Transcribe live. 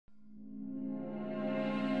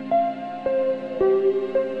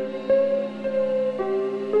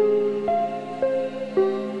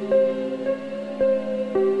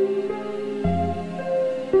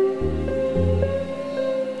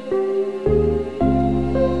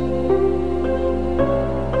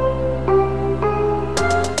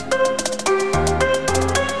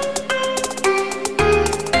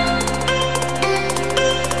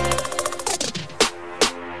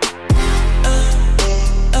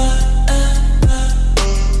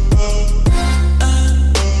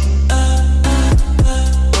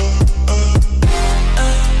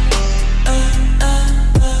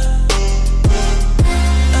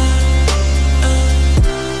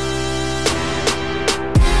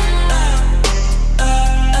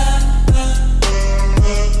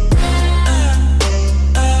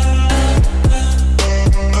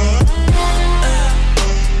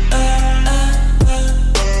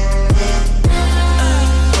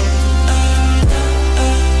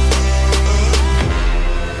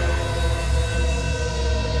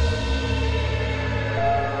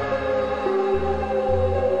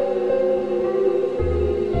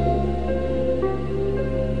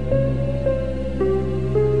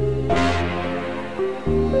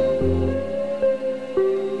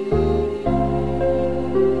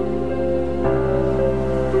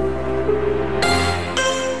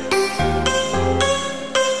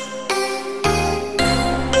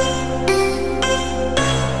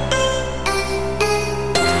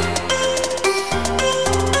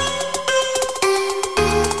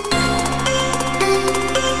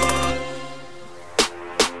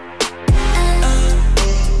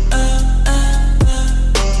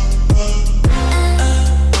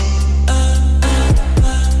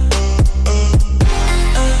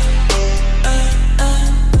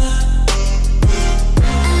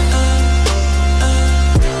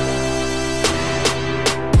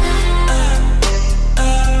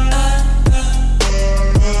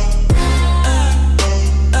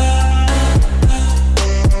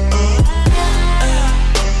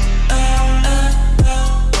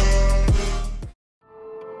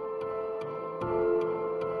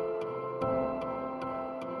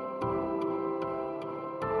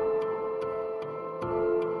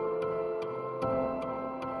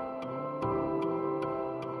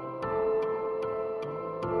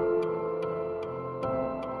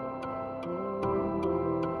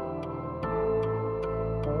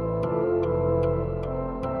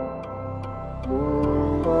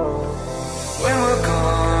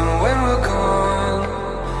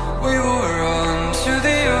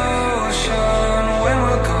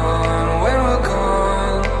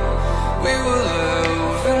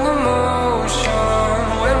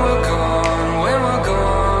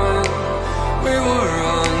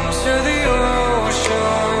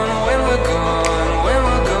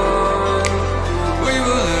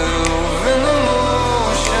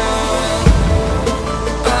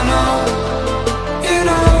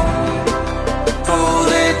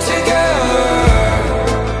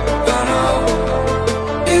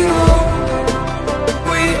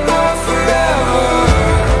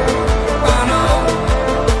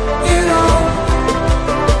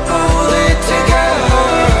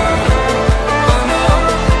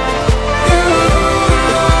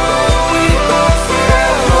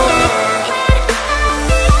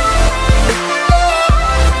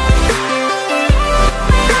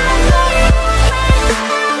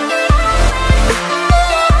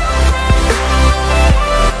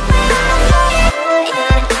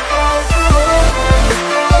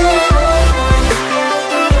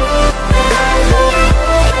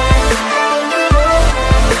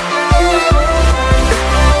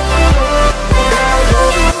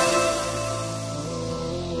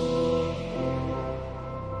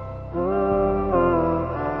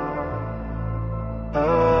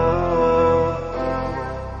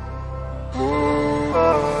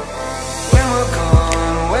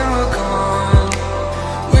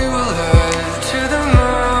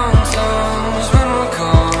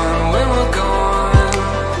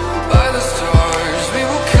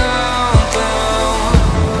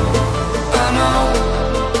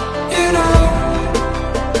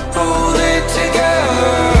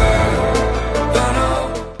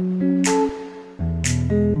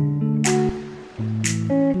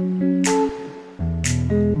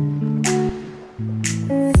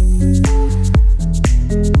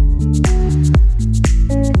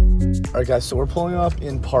guys, so we're pulling up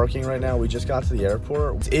in parking right now. We just got to the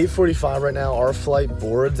airport. It's 8:45 right now. Our flight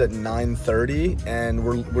boards at 9:30, and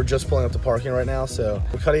we're just pulling up to parking right now. So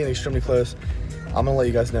we're cutting it extremely close. I'm gonna let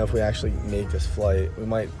you guys know if we actually make this flight. We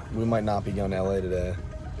might not be going to LA today.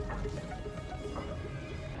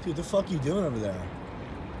 Dude, the fuck you doing over there?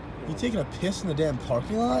 You taking a piss in the damn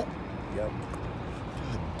parking lot? Yep.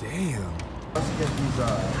 God damn. Let's get these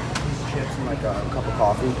chips and like a cup of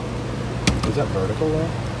coffee. Is that vertical though?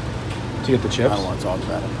 To get the chips? I don't want to talk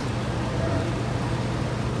about it.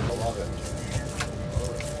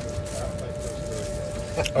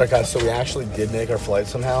 Alright guys, so we actually did make our flight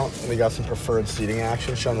somehow, and we got some preferred seating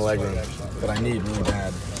action showing the leg room that I need really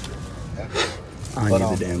bad. I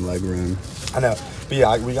need the damn leg room. I know, but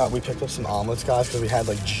yeah, we picked up some omelets, guys, because we had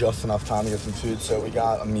like just enough time to get some food. So we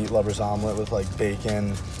got a meat lover's omelet with like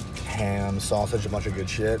bacon, ham, sausage, a bunch of good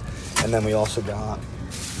shit, and then we also got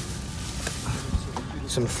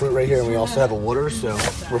some fruit right here, and we also have a water. So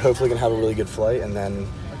we're hopefully gonna have a really good flight, and then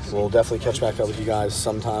we'll definitely catch back up with you guys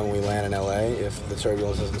sometime when we land in LA if the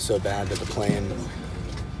turbulence isn't so bad that the plane.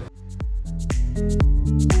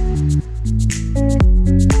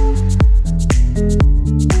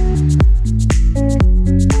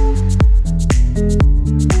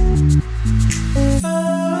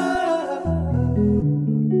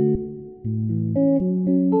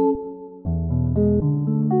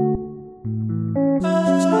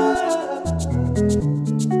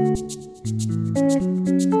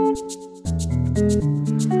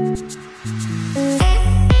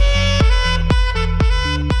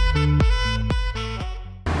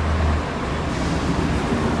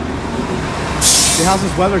 How's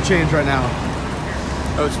this weather change right now?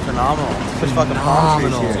 Oh, it's phenomenal. There's fucking palm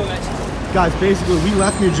trees here. Guys, basically, we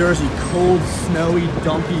left New Jersey cold, snowy,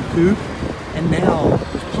 dumpy poop, and now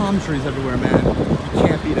there's palm trees everywhere, man. You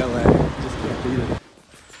can't beat LA. You just can't beat it.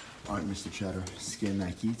 All right, Mr. Cheddar, skin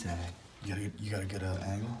that key tag. You got a good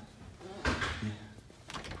angle? Yeah.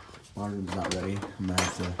 My room's not ready. I'm gonna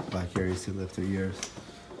have to vicariously live through yours.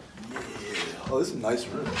 Yeah. Oh, this is a nice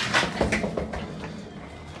room.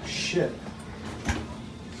 Shit.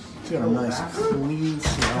 It's got a nice clean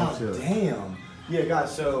smell to it. Damn. Yeah,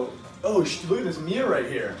 guys, so, look at this mirror right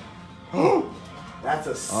here. That's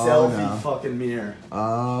a selfie fucking mirror.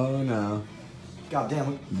 Oh, no. God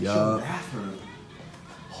damn, look at the bathroom.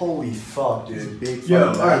 Holy fuck, dude. Big Yo,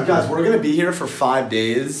 alright, guys, we're gonna be here for 5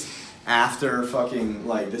 days after fucking,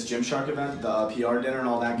 like, this Gymshark event, the PR dinner and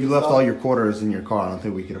all that good You left stuff. all your quarters in your car. I don't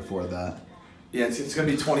think we could afford that. Yeah, it's gonna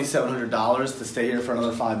be $2,700 to stay here for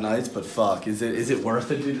another 5 nights, but fuck, is it worth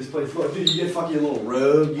it, dude? This place, look, dude, you get fucking a little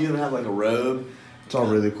robe. You even have like a robe. It's all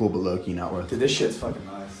really cool, but low-key not worth it. Dude, this shit's fucking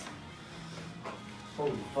nice.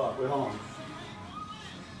 Holy fuck, wait, hold on.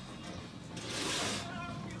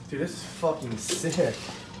 Dude, this is fucking sick.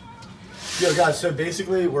 Yo, guys, so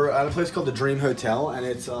basically we're at a place called the Dream Hotel, and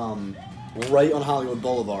it's right on Hollywood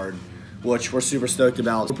Boulevard, which we're super stoked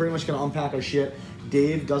about. We're pretty much gonna unpack our shit.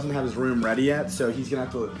 Dave doesn't have his room ready yet, so he's gonna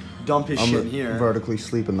have to dump his shit in here. Vertically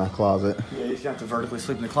sleep in that closet. Yeah, he's gonna have to vertically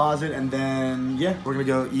sleep in the closet, and then, yeah, we're gonna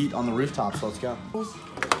go eat on the rooftop, so let's go. Yo,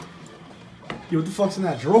 what the fuck's in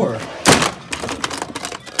that drawer?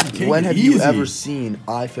 When have you ever seen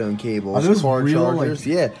iPhone cables? Are those cord real, chargers?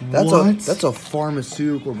 like, Yeah, what? that's a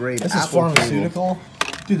pharmaceutical grade. This is Apple pharmaceutical?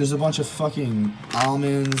 cable. Dude, there's a bunch of fucking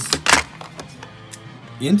almonds.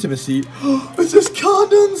 Intimacy. Is this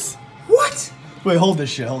condoms? What? Wait, hold this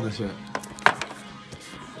shit, hold this shit.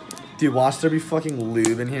 Dude, watch there be fucking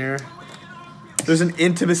lube in here. There's an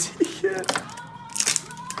intimacy kit.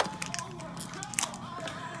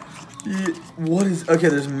 Yeah, what is, okay,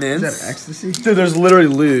 there's mints. Is that ecstasy? Dude, there's literally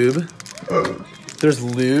lube. There's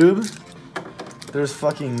lube. There's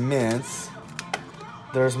fucking mints.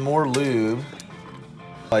 There's more lube.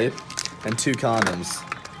 Pipe. And 2 condoms.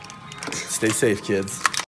 Stay safe, kids.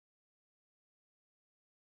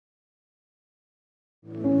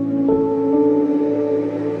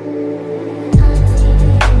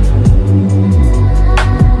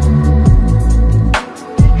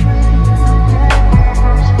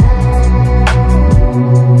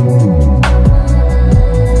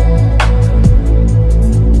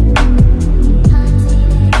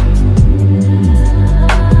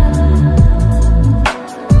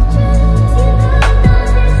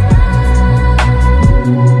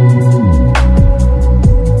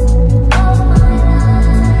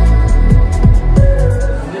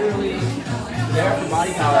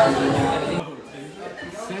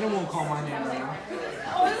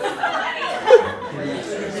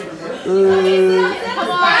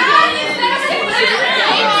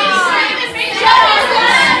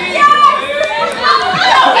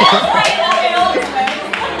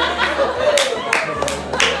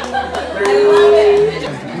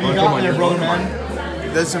 your brother,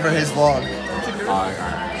 man. This is for his vlog.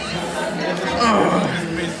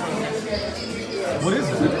 What is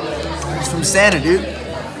it? It's from Santa, dude.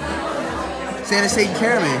 Santa's taking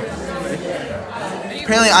care of me.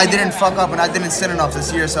 Apparently I didn't fuck up and I didn't sin enough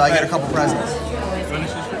this year, so I get a couple presents.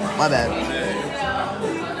 My bad.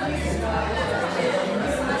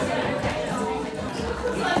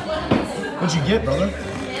 What'd you get, brother?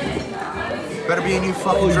 Better be a new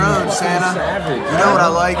fucking drone, Santa. You know what I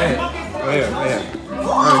like? Oh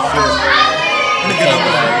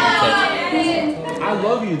I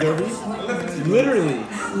love you, Derby. Literally.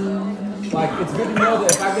 Like, it's good to know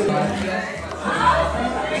that if I get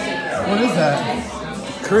What is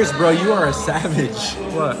that? Chris, bro, you are a savage.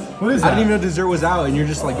 What? What is I that? didn't even know dessert was out, and you're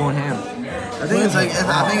just like going ham. I think it's like,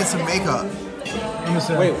 I think it's some makeup. Let me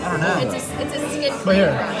see. Wait, I don't know. It's a skin Right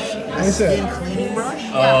here. cleaning brush. Let me see. Skin cleaning brush?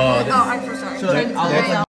 Oh, I'm so sorry.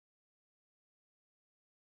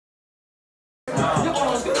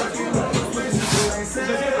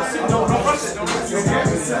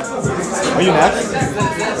 Are you next?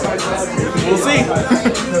 we'll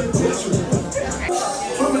see.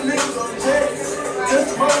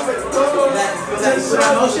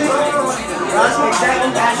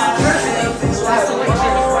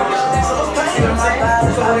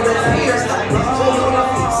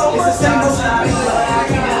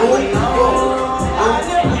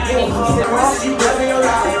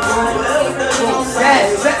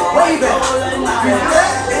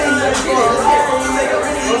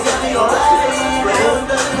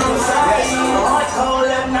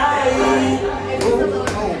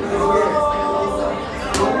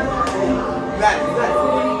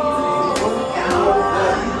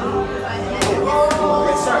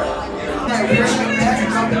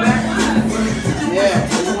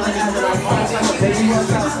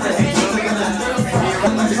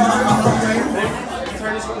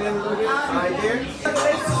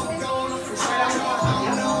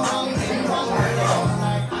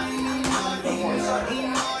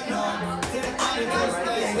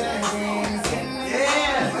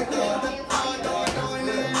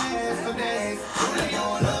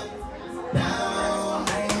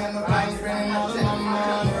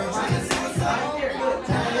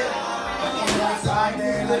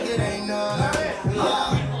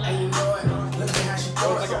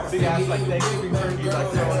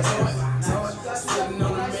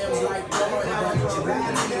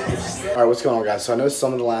 Alright, what's going on, guys? So I know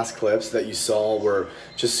some of the last clips that you saw were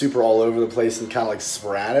just super all over the place and kind of like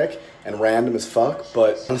sporadic and random as fuck,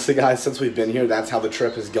 but honestly, guys, since we've been here, that's how the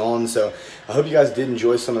trip has gone. So I hope you guys did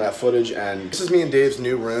enjoy some of that footage. And this is me and Dave's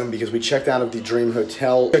new room because we checked out of the Dream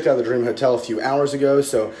Hotel. Checked out the Dream Hotel a few hours ago,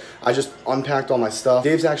 so I just unpacked all my stuff.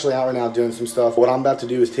 Dave's actually out right now doing some stuff. What I'm about to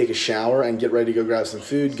do is take a shower and get ready to go grab some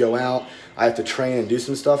food, go out. I have to train and do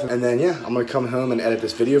some stuff, and then yeah, I'm gonna come home and edit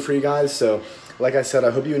this video for you guys. So like I said, I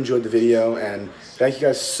hope you enjoyed the video, and thank you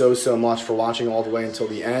guys so much for watching all the way until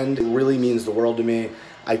the end. It really means the world to me.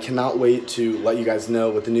 I cannot wait to let you guys know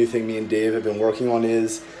what the new thing me and Dave have been working on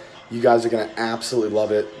is. You guys are gonna absolutely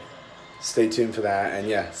love it. Stay tuned for that, and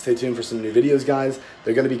yeah, stay tuned for some new videos, guys.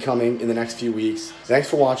 They're gonna be coming in the next few weeks. Thanks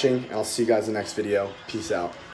for watching, and I'll see you guys in the next video. Peace out.